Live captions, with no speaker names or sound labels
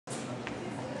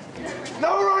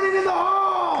No running in the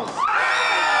halls!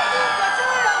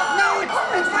 No,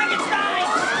 it's Frankenstein!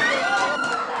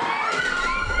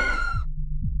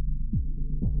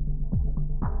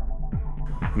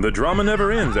 The drama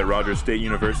never ends at Rogers State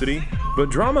University, but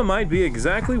drama might be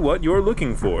exactly what you're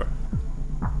looking for.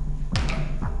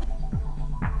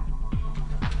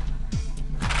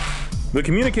 The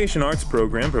Communication Arts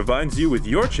program provides you with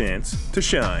your chance to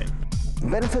shine. The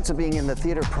benefits of being in the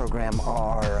theater program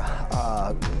are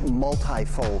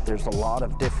multifold. There's a lot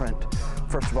of different,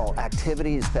 first of all,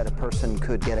 activities that a person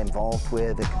could get involved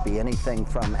with. It could be anything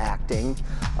from acting,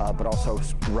 but also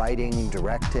writing,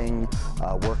 directing,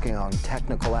 working on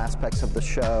technical aspects of the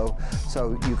show.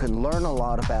 So you can learn a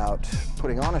lot about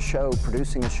putting on a show,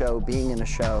 producing a show, being in a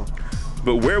show.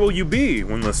 But where will you be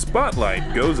when the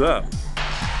spotlight goes up?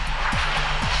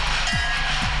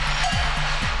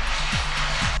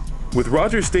 With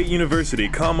Rogers State University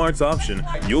Com Arts option,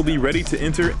 you'll be ready to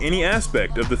enter any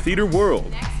aspect of the theater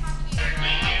world.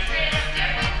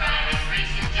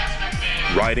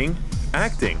 Writing,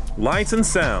 acting, lights and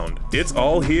sound, it's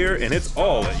all here and it's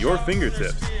all at your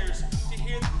fingertips.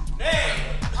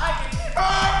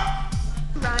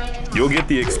 You'll get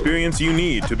the experience you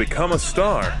need to become a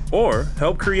star or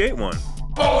help create one.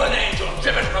 Fallen angel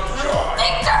driven from shore.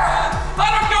 Victor! I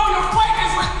don't know, your fight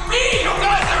is with me! You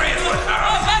guys are in with her!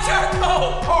 Let her go!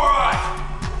 All right!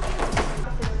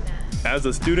 As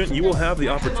a student, you will have the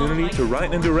opportunity to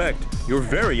write and direct your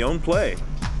very own play.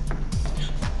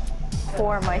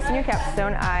 For my senior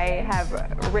capstone, I have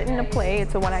written a play.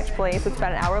 It's a one-act play, so it's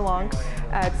about an hour long.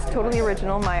 It's totally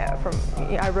original.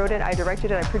 I wrote it, I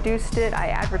directed it, I produced it, I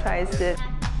advertised it.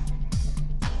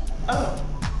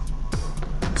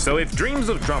 So if dreams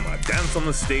of drama dance on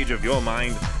the stage of your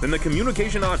mind, then the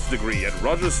Communication Arts degree at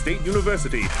Rogers State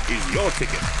University is your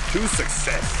ticket to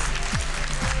success.